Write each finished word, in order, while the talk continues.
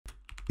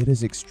It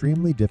is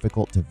extremely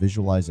difficult to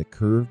visualize a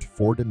curved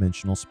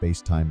four-dimensional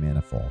spacetime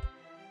manifold.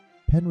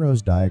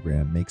 Penrose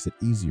diagram makes it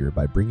easier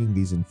by bringing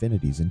these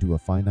infinities into a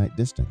finite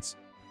distance,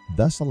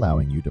 thus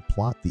allowing you to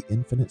plot the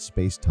infinite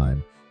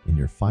spacetime in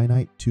your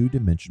finite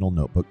two-dimensional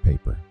notebook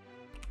paper.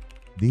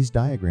 These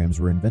diagrams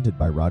were invented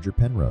by Roger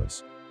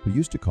Penrose, who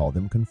used to call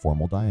them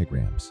conformal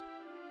diagrams.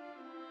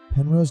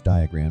 Penrose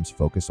diagrams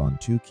focus on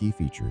two key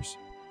features: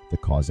 the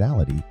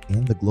causality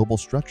and the global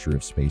structure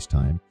of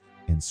spacetime,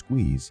 and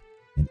squeeze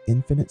an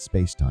infinite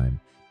spacetime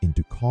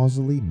into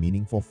causally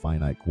meaningful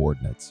finite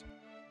coordinates.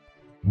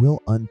 We'll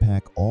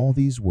unpack all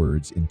these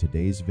words in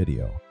today's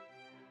video.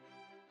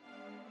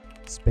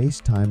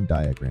 Spacetime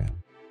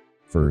diagram.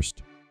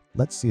 First,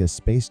 let's see a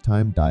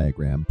spacetime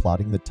diagram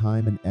plotting the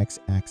time and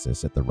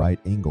x-axis at the right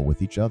angle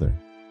with each other.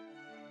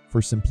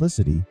 For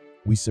simplicity,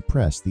 we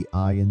suppress the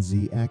I and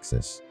z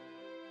axis.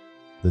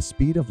 The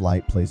speed of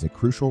light plays a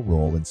crucial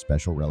role in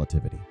special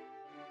relativity.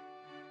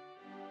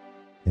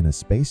 In a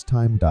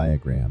spacetime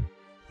diagram,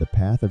 the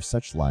path of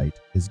such light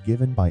is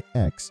given by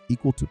x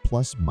equal to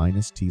plus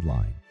minus t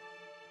line.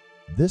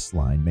 This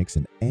line makes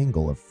an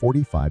angle of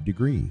 45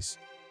 degrees.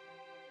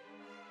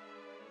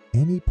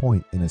 Any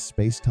point in a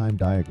spacetime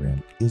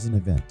diagram is an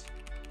event.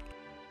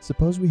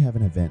 Suppose we have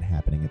an event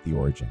happening at the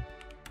origin.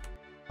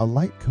 A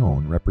light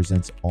cone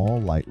represents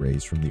all light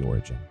rays from the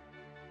origin.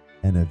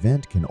 An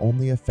event can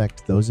only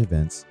affect those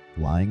events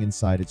lying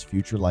inside its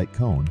future light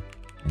cone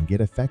and get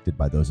affected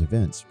by those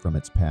events from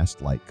its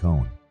past light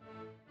cone.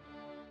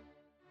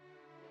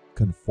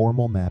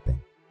 Conformal mapping.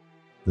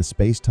 The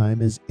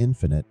spacetime is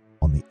infinite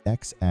on the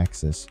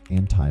x-axis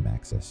and time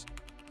axis.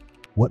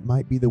 What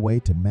might be the way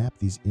to map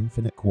these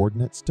infinite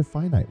coordinates to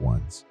finite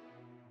ones?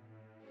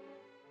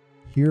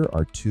 Here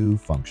are two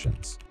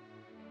functions.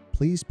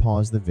 Please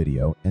pause the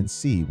video and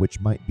see which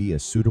might be a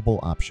suitable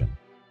option.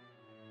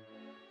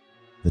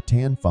 The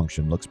tan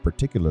function looks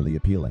particularly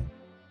appealing.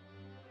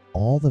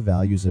 All the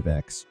values of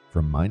x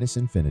from minus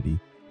infinity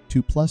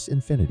to plus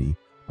infinity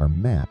are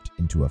mapped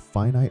into a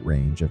finite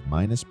range of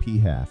minus p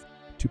half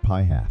to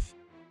pi half.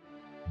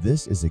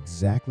 This is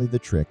exactly the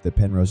trick the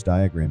Penrose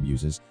diagram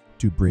uses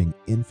to bring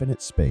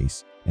infinite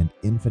space and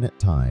infinite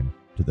time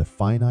to the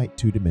finite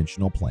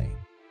two-dimensional plane.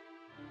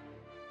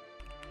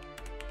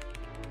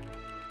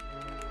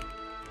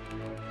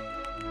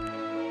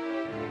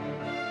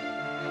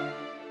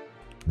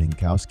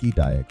 Minkowski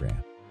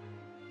diagram.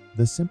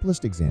 The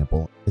simplest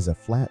example is a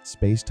flat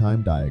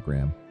spacetime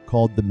diagram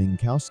called the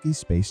Minkowski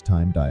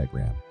spacetime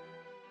diagram.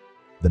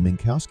 The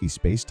Minkowski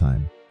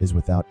spacetime is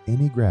without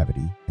any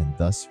gravity and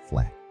thus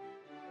flat.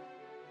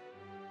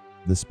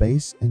 The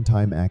space and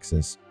time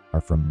axis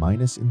are from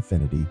minus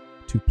infinity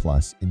to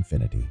plus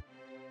infinity.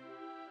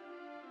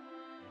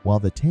 While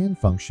the tan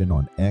function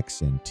on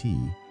x and t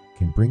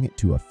can bring it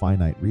to a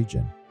finite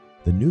region,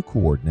 the new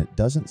coordinate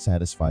doesn't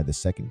satisfy the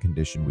second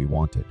condition we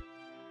wanted.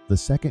 The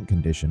second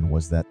condition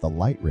was that the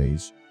light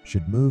rays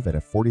should move at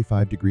a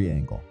 45-degree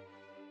angle.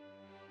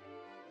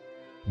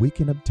 We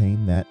can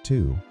obtain that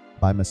too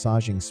by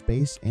massaging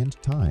space and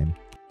time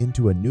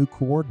into a new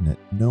coordinate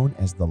known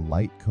as the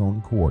light cone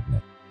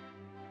coordinate.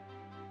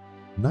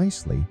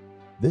 Nicely,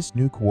 this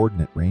new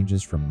coordinate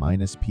ranges from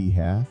minus p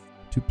half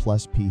to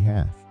plus p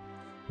half,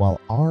 while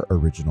our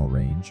original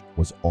range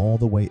was all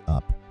the way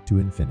up to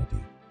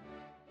infinity.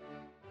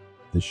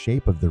 The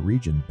shape of the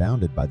region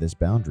bounded by this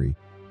boundary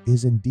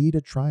is indeed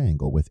a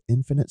triangle with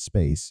infinite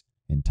space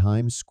and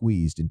time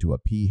squeezed into a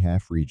p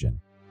half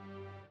region.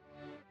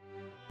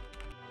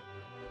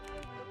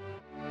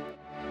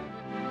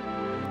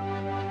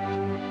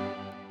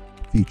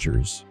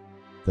 Features.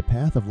 The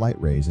path of light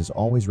rays is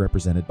always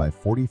represented by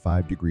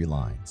 45-degree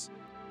lines.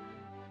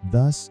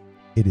 Thus,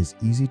 it is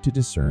easy to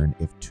discern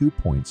if 2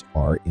 points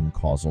are in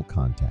causal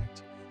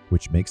contact,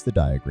 which makes the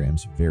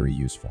diagrams very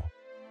useful.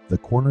 The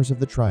corners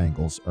of the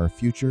triangles are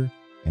future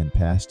and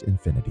past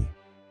infinity.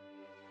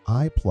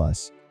 I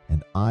plus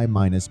and I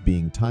minus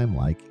being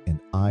time-like and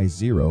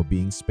I0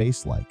 being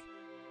space-like.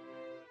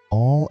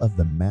 All of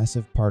the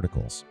massive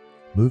particles,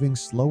 moving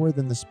slower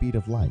than the speed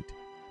of light,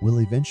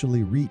 will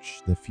eventually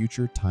reach the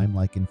future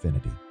time-like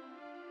infinity.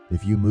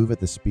 If you move at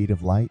the speed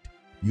of light,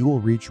 you will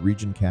reach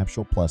region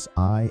capsule plus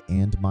I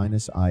and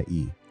minus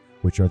IE,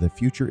 which are the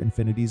future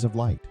infinities of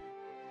light.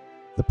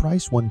 The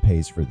price one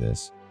pays for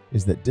this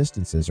is that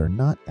distances are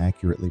not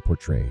accurately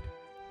portrayed.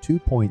 2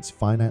 points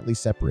finitely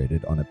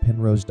separated on a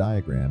Penrose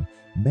diagram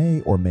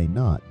may or may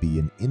not be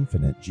an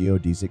infinite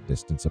geodesic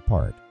distance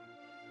apart.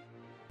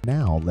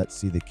 Now let's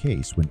see the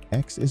case when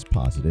x is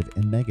positive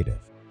and negative.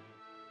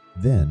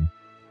 Then,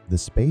 the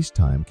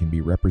spacetime can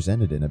be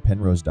represented in a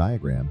Penrose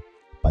diagram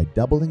by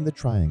doubling the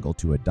triangle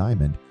to a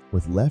diamond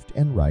with left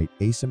and right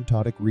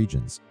asymptotic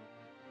regions.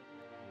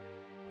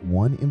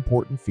 One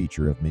important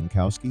feature of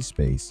Minkowski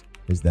space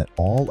is that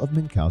all of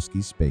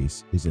Minkowski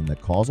space is in the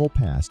causal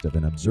past of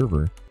an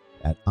observer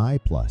at I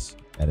plus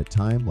at a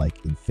time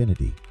like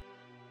infinity.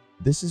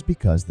 This is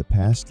because the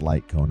past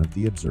light cone of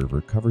the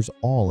observer covers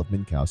all of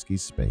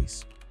Minkowski's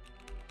space.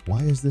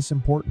 Why is this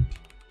important?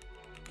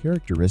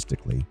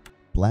 Characteristically,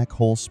 black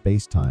hole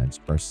spacetimes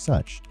are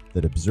such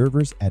that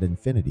observers at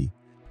infinity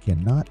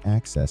cannot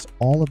access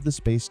all of the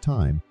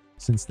space-time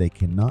since they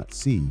cannot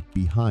see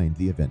behind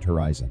the event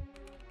horizon.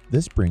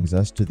 This brings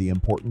us to the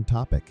important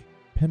topic,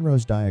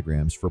 Penrose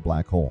diagrams for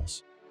black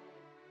holes.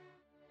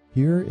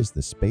 Here is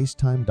the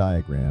space-time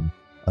diagram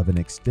of an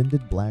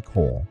extended black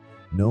hole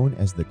known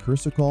as the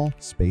Kurzweil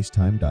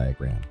space-time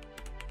diagram.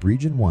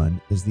 Region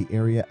 1 is the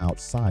area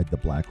outside the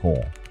black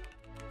hole.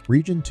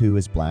 Region 2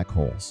 is black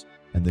holes,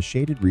 and the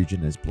shaded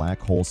region is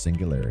black hole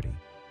singularity.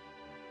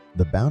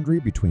 The boundary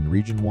between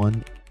Region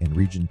 1 and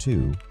Region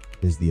 2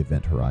 is the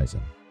event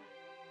horizon.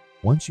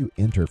 Once you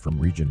enter from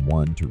Region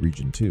 1 to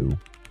Region 2,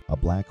 a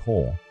black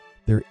hole,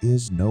 there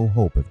is no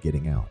hope of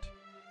getting out.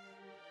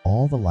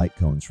 All the light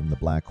cones from the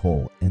black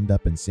hole end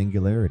up in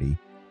singularity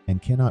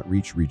and cannot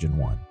reach Region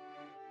 1.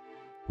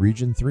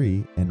 Region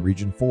 3 and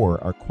Region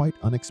 4 are quite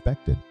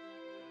unexpected.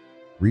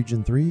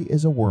 Region 3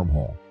 is a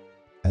wormhole,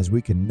 as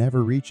we can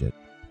never reach it,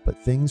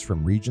 but things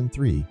from Region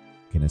 3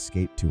 can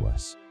escape to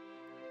us.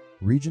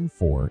 Region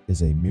 4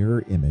 is a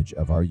mirror image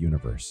of our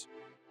universe.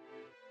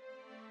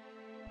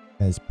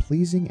 As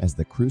pleasing as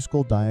the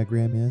Kurzweil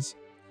diagram is,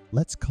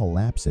 let's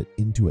collapse it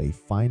into a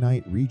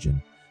finite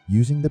region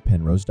using the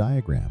Penrose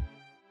diagram.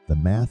 The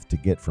math to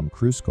get from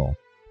Kurzweil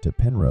to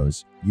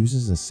Penrose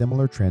uses a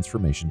similar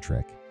transformation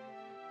trick.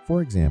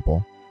 For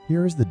example,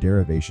 here is the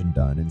derivation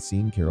done in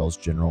Sean Carroll's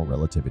General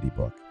Relativity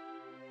book.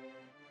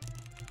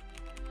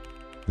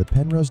 The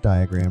Penrose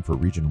diagram for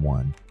Region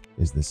 1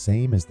 is the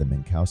same as the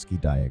Minkowski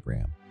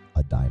diagram,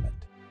 a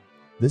diamond.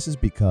 This is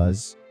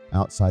because,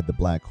 outside the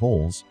black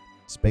holes,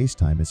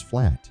 spacetime is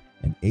flat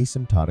and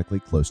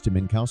asymptotically close to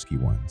Minkowski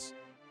ones.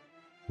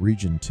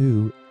 Region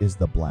 2 is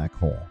the black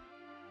hole.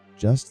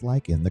 Just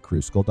like in the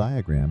Kurzweil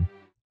diagram,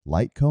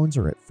 light cones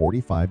are at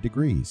 45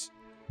 degrees.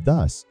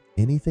 Thus,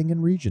 anything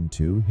in Region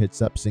 2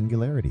 hits up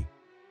singularity.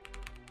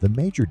 The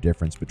major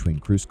difference between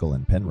Kurzweil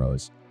and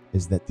Penrose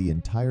is that the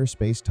entire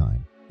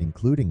spacetime,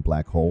 including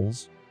black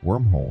holes,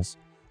 wormholes,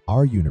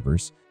 our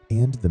universe,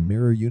 and the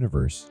mirror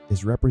universe,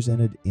 is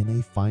represented in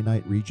a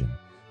finite region,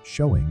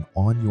 showing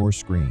on your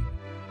screen.